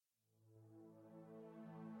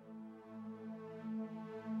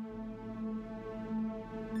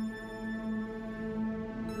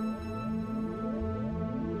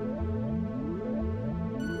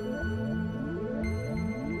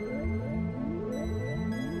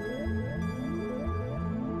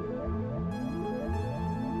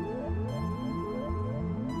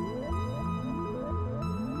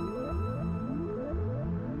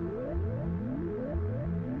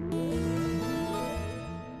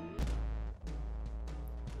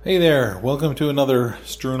Hey there, welcome to another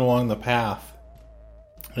Strewn Along the Path.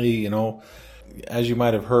 Hey, as you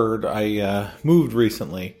might have heard, I moved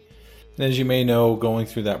recently. And as you may know, going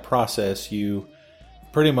through that process, you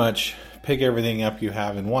pretty much pick everything up you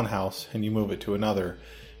have in one house and you move it to another.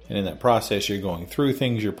 And in that process, you're going through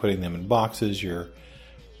things, you're putting them in boxes, you're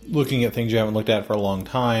looking at things you haven't looked at for a long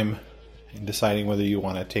time and deciding whether you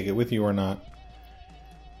want to take it with you or not.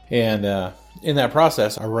 And in that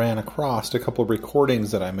process, I ran across a couple of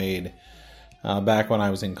recordings that I made back when I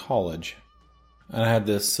was in college. And I had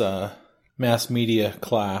this mass media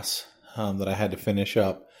class that I had to finish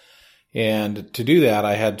up. And to do that,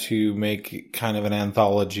 I had to make kind of an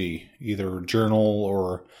anthology, either a journal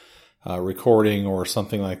or a recording or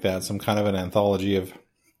something like that, some kind of an anthology of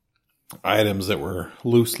items that were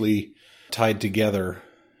loosely tied together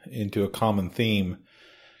into a common theme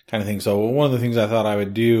kind of thing. So one of the things I thought I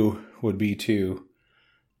would do would be to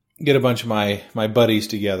get a bunch of my buddies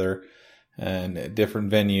together and at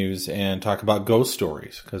different venues and talk about ghost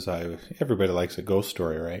stories, because everybody likes a ghost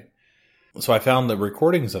story, right? So I found the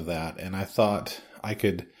recordings of that, and I thought I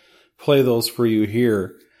could play those for you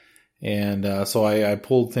here. And so I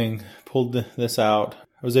pulled this out.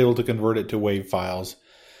 I was able to convert it to WAV files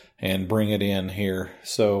and bring it in here.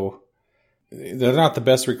 So they're not the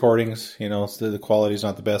best recordings, the quality's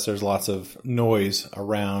not the best. There's lots of noise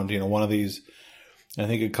around. One of these, I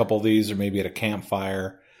think a couple of these are maybe at a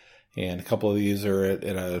campfire, and a couple of these are at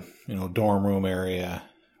a dorm room area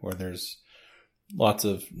where there's lots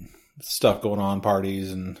of stuff going on,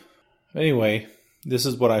 parties. And anyway, this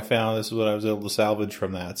is what I found. This is what I was able to salvage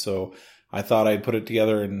from that. So I thought I'd put it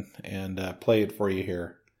together and play it for you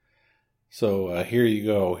here. So here you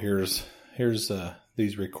go. Here's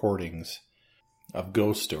these recordings of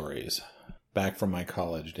ghost stories back from my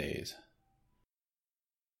college days.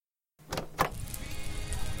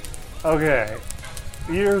 Okay,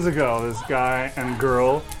 years ago, this guy and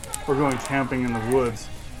girl were going camping in the woods,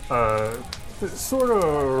 sort of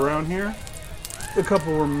around here. The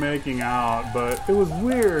couple were making out, but it was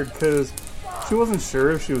weird because she wasn't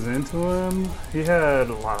sure if she was into him. He had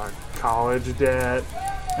a lot of college debt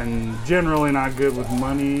and generally not good with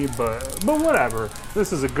money, but whatever.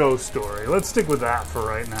 This is a ghost story. Let's stick with that for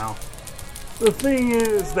right now. The thing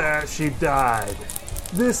is that she died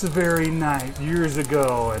this very night years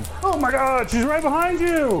ago, and oh my god, she's right behind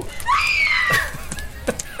you!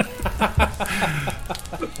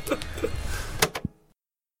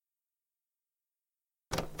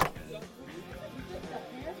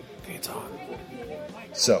 It's on.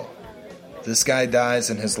 So, this guy dies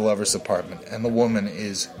in his lover's apartment, and the woman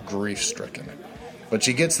is grief-stricken. But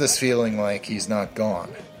she gets this feeling like he's not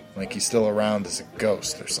gone, like he's still around as a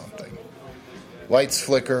ghost or something. Lights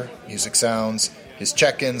flicker, music sounds. His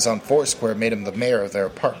check-ins on Foursquare made him the mayor of their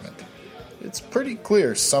apartment. It's pretty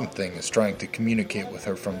clear something is trying to communicate with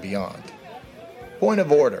her from beyond. Point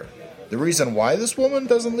of order. The reason why this woman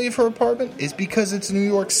doesn't leave her apartment is because it's New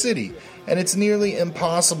York City, and it's nearly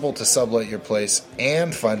impossible to sublet your place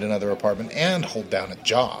and find another apartment and hold down a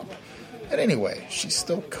job. And anyway, she's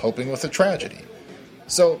still coping with the tragedy.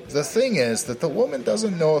 So the thing is that the woman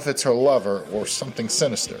doesn't know if it's her lover or something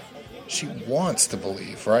sinister. She wants to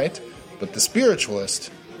believe, right? But the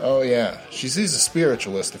spiritualist, oh yeah, she sees a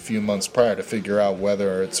spiritualist a few months prior to figure out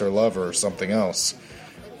whether it's her lover or something else,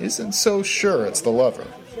 isn't so sure it's the lover.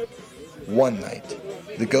 One night,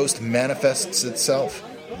 the ghost manifests itself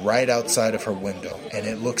right outside of her window, and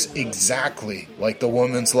it looks exactly like the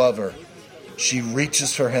woman's lover. She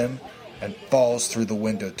reaches for him and falls through the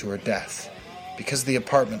window to her death, because the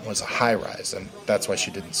apartment was a high-rise, and that's why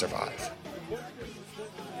she didn't survive.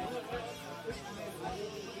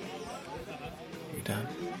 You done?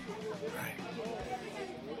 Right.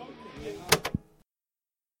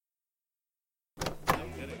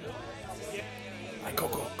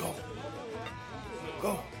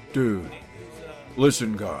 Go. Dude,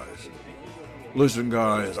 listen, guys. Listen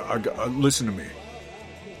to me.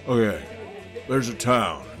 Okay, there's a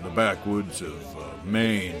town in the backwoods of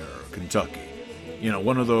Maine or Kentucky.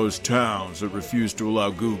 One of those towns that refuse to allow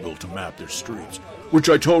Google to map their streets. Which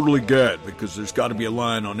I totally get, because there's got to be a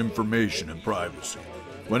line on information and privacy.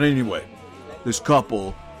 But anyway, this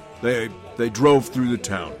couple, they drove through the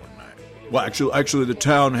town one night. Well, actually, the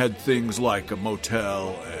town had things like a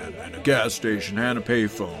motel and a gas station and a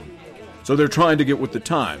payphone. So they're trying to get with the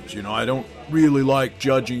times. I don't really like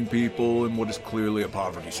judging people in what is clearly a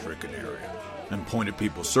poverty-stricken area and point at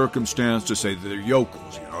people's circumstance to say that they're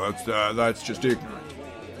yokels. That's just ignorant.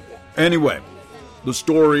 Anyway, the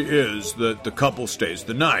story is that the couple stays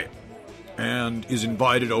the night and is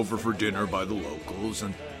invited over for dinner by the locals,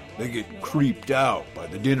 and they get creeped out by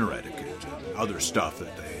the dinner etiquette and other stuff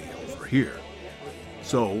that here.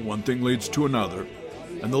 So one thing leads to another,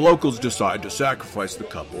 and the locals decide to sacrifice the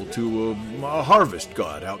couple to a harvest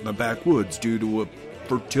god out in the backwoods due to a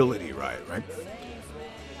fertility riot, right?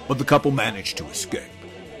 But the couple managed to escape.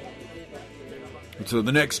 And so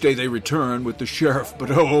the next day they return with the sheriff,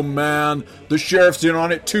 but oh man, the sheriff's in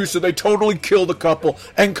on it too, so they totally kill the couple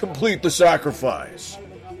and complete the sacrifice.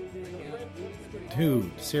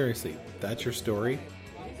 Dude, seriously, that's your story?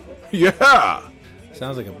 Yeah!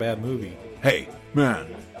 Sounds like a bad movie. Hey,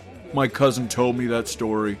 man, my cousin told me that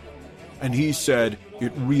story, and he said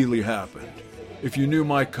it really happened. If you knew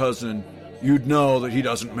my cousin, you'd know that he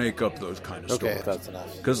doesn't make up those kind of stories. Okay, that's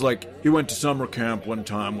enough. Because, he went to summer camp one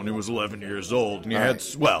time when he was 11 years old, and he had,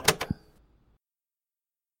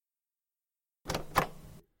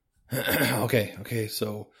 Okay,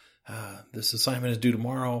 so this assignment is due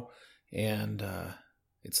tomorrow, and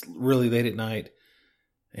it's really late at night,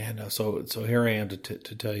 and so here I am to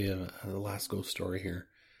tell you the last ghost story here.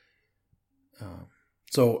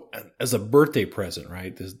 So as a birthday present,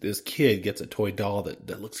 right, this kid gets a toy doll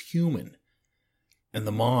that looks human. And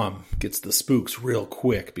the mom gets the spooks real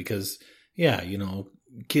quick because, yeah,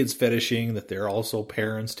 kids fetishing that they're also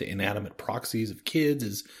parents to inanimate proxies of kids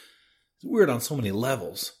is weird on so many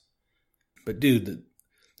levels. But dude,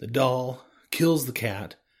 the doll kills the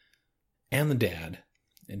cat and the dad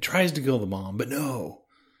and tries to kill the mom, but no.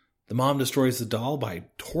 The mom destroys the doll by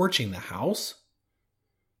torching the house?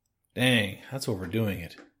 Dang, that's overdoing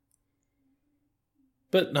it.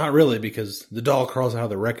 But not really, because the doll crawls out of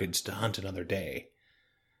the wreckage to hunt another day.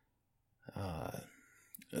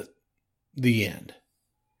 The end.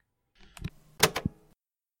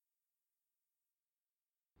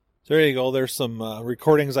 So there you go. There's some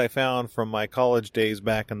recordings I found from my college days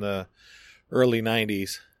back in the early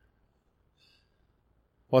 90s.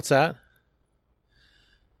 What's that?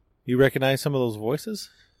 You recognize some of those voices?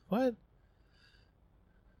 What?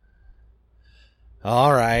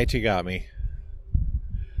 All right, you got me.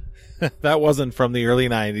 That wasn't from the early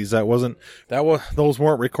 90s. Those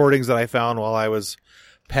weren't recordings that I found while I was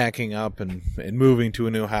packing up and moving to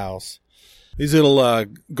a new house. These little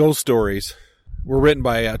ghost stories were written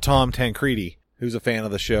by Tom Tancredi, who's a fan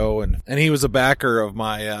of the show, and he was a backer of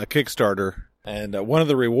my Kickstarter. And one of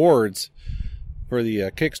the rewards for the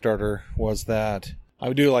Kickstarter was that I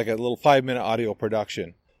would do like a little 5-minute audio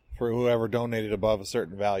production for whoever donated above a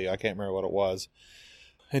certain value. I can't remember what it was.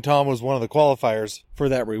 And Tom was one of the qualifiers for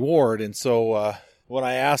that reward. And so when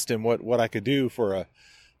I asked him what I could do for a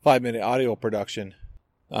 5-minute audio production,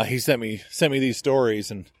 he sent me these stories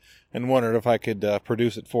and wondered if I could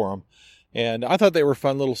produce it for him. And I thought they were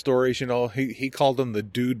fun little stories. He called them the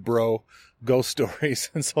Dude Bro ghost stories.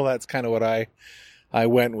 And so that's kind of what I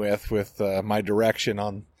went with my direction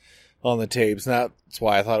on the tapes. And that's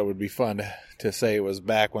why I thought it would be fun to say it was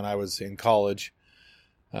back when I was in college.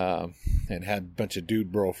 And had a bunch of dude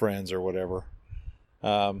bro friends or whatever.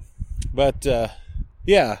 Yeah,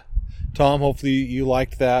 Tom, hopefully you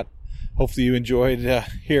liked that. Hopefully you enjoyed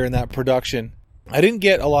hearing that production. I didn't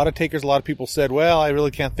get a lot of takers. A lot of people said, well, I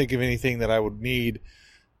really can't think of anything that I would need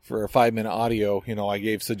for a 5-minute audio. I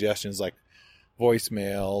gave suggestions like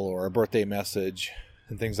voicemail or a birthday message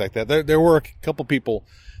and things like that. There were a couple people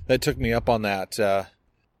that took me up on that.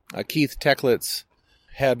 Keith Techlitz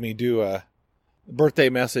had me do a birthday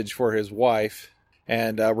message for his wife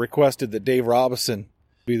and requested that Dave Robinson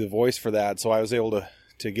be the voice for that. So I was able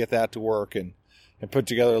to get that to work and put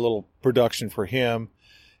together a little production for him.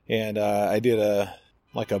 And I did a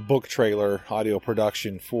book trailer audio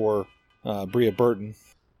production for Bria Burton.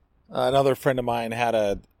 Another friend of mine had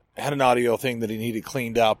an audio thing that he needed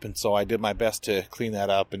cleaned up, and so I did my best to clean that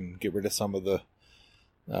up and get rid of some of the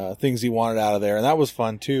things he wanted out of there. And that was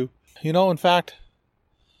fun too. In fact,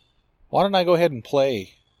 why don't I go ahead and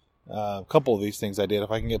play a couple of these things I did,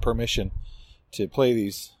 if I can get permission to play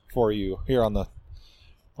these for you here on the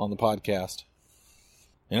podcast.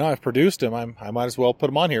 I've produced them. I might as well put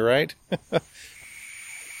them on here, right?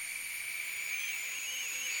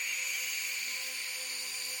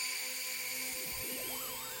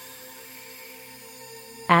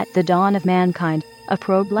 At the dawn of mankind, a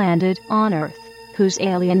probe landed on Earth, whose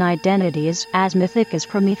alien identity is as mythic as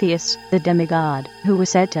Prometheus, the demigod, who was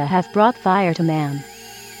said to have brought fire to man.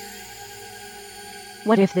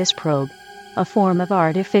 What if this probe, a form of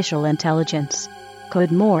artificial intelligence,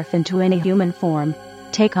 could morph into any human form,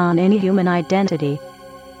 take on any human identity,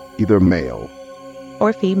 either male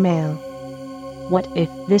or female? What if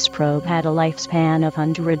this probe had a lifespan of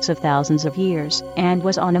hundreds of thousands of years and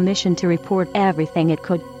was on a mission to report everything it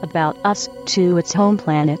could about us to its home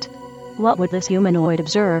planet? What would this humanoid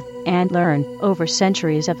observe and learn over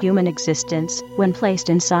centuries of human existence when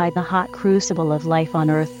placed inside the hot crucible of life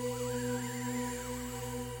on Earth?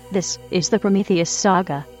 This is the Prometheus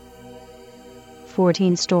Saga.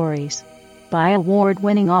 14 stories by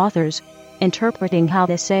award-winning authors, interpreting how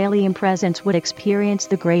this alien presence would experience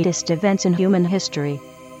the greatest events in human history.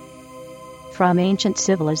 From ancient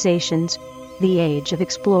civilizations, the age of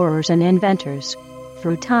explorers and inventors,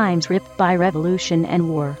 through times ripped by revolution and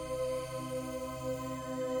war.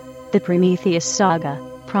 The Prometheus Saga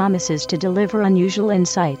promises to deliver unusual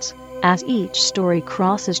insights, as each story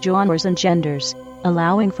crosses genres and genders,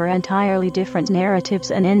 allowing for entirely different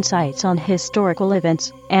narratives and insights on historical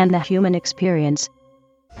events and the human experience.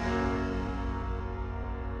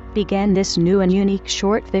 Begin this new and unique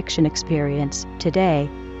short fiction experience today.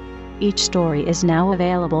 Each story is now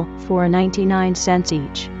available for 99 cents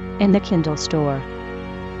each in the Kindle store.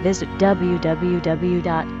 Visit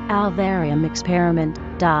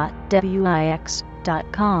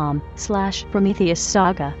www.alvariumexperiment.wix.com/Prometheus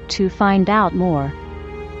Saga to find out more.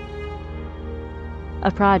 A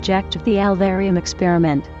project of the Alvarium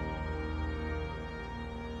Experiment.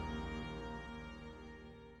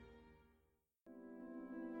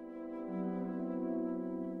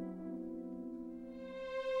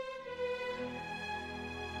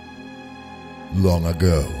 Long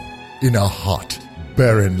ago, in a hot,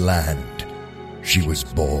 barren land, she was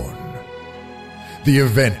born. The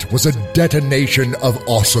event was a detonation of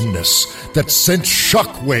awesomeness that sent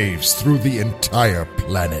shockwaves through the entire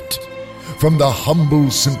planet. From the humble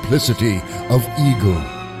simplicity of Eagle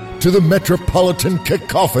to the metropolitan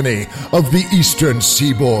cacophony of the eastern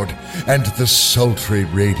seaboard and the sultry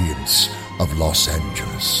radiance of Los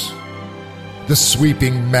Angeles. The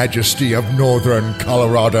sweeping majesty of northern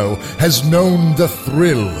Colorado has known the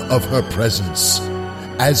thrill of her presence,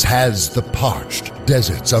 as has the parched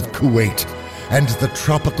deserts of Kuwait and the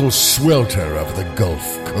tropical swelter of the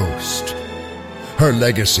Gulf Coast. Her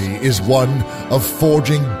legacy is one of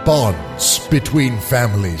forging bonds between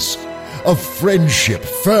families, of friendship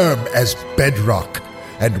firm as bedrock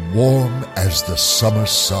and warm as the summer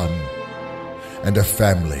sun, and a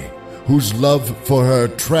family whose love for her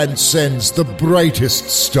transcends the brightest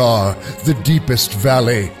star, the deepest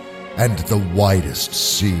valley, and the widest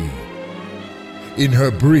sea. In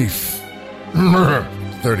her brief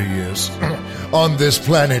 30 years on this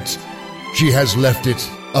planet, she has left it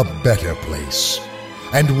a better place,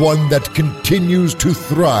 and one that continues to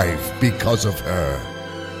thrive because of her.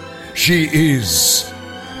 She is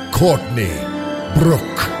Courtney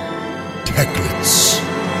Brooke Techlitz.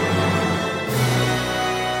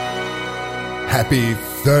 Happy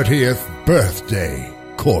 30th birthday,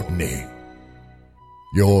 Courtney.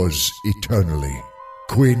 Yours eternally,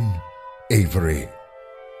 Quinn, Avery,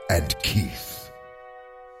 and Keith.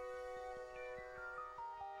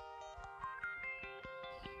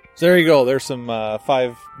 So there you go. There's some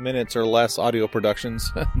 5 minutes or less audio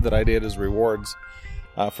productions that I did as rewards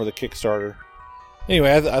for the Kickstarter.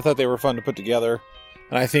 Anyway, I thought they were fun to put together,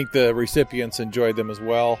 and I think the recipients enjoyed them as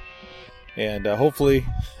well. And hopefully,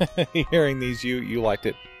 hearing these, you liked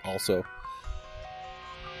it also.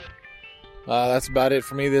 That's about it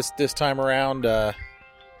for me this time around.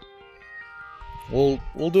 We'll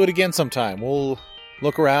do it again sometime. We'll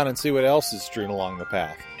look around and see what else is strewn along the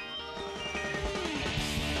path.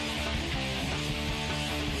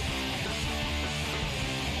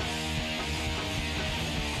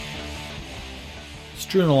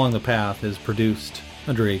 Strewn Along the Path is produced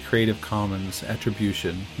under a Creative Commons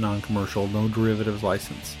Attribution, Non-Commercial, No Derivatives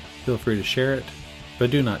license. Feel free to share it,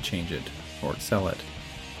 but do not change it or sell it.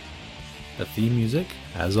 The theme music,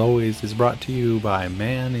 as always, is brought to you by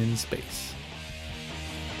Man in Space.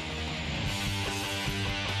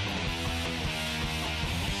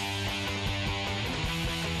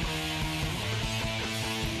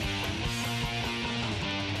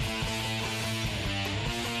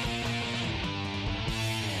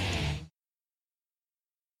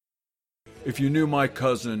 If you knew my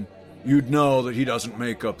cousin, you'd know that he doesn't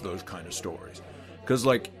make up those kind of stories. Because,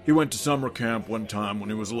 he went to summer camp one time when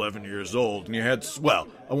he was 11 years old, and he had, I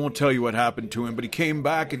won't tell you what happened to him, but he came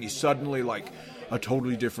back and he's suddenly, a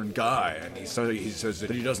totally different guy. And he says that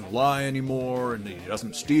he doesn't lie anymore, and he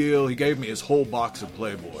doesn't steal. He gave me his whole box of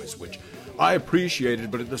Playboys, which I appreciated,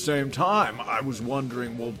 but at the same time, I was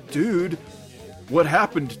wondering, well, dude, what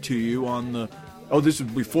happened to you on the... Oh, this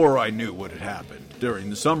was before I knew what had happened during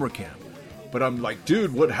the summer camp. But I'm like,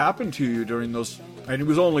 dude, what happened to you during those... And he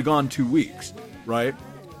was only gone 2 weeks, right?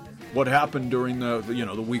 What happened during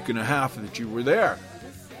the week and a half that you were there?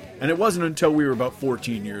 And it wasn't until we were about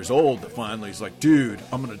 14 years old that finally he's like, dude,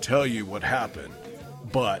 I'm going to tell you what happened.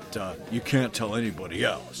 but you can't tell anybody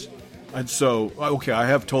else. And so, okay, I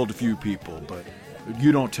have told a few people, but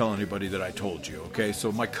you don't tell anybody that I told you, okay?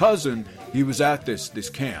 So my cousin, he was at this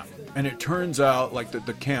camp, and it turns out like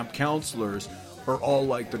the camp counselors are all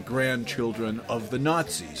like the grandchildren of the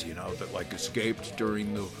Nazis, you know, that like escaped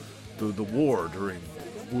during the war, during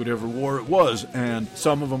whatever war it was. And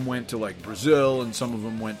some of them went to like Brazil, and some of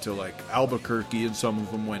them went to like Albuquerque, and some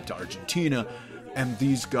of them went to Argentina. And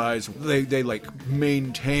these guys, they like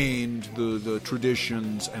maintained the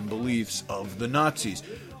traditions and beliefs of the Nazis.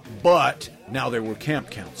 But now they were camp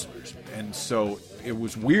counselors. And so it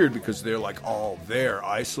was weird because they're like all there,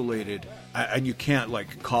 isolated, and you can't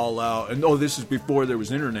like call out. And this is before there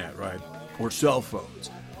was internet, right? Or cell phones.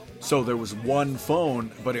 So there was one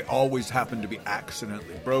phone, but it always happened to be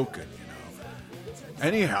accidentally broken, you know.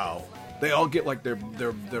 Anyhow, they all get like their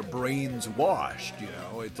brains washed, you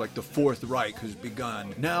know. It's like the Fourth Reich has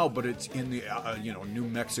begun now, but it's in the New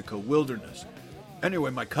Mexico wilderness.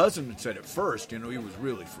 Anyway, my cousin had said at first, you know, he was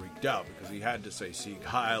really freaked out because he had to say Sieg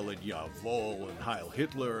Heil and Jawohl and Heil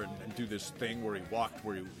Hitler and do this thing where he walked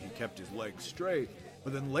where he kept his legs straight.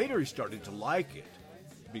 But then later he started to like it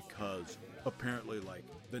because apparently, like,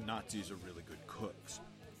 the Nazis are really good cooks.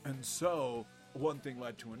 And so one thing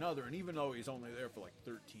led to another, and even though he's only there for like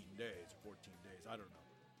 13 days, 14 days, I don't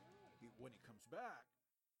know, when he comes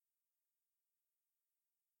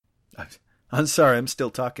back... I'm sorry, I'm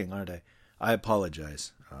still talking, aren't I? I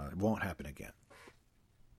apologize. It won't happen again.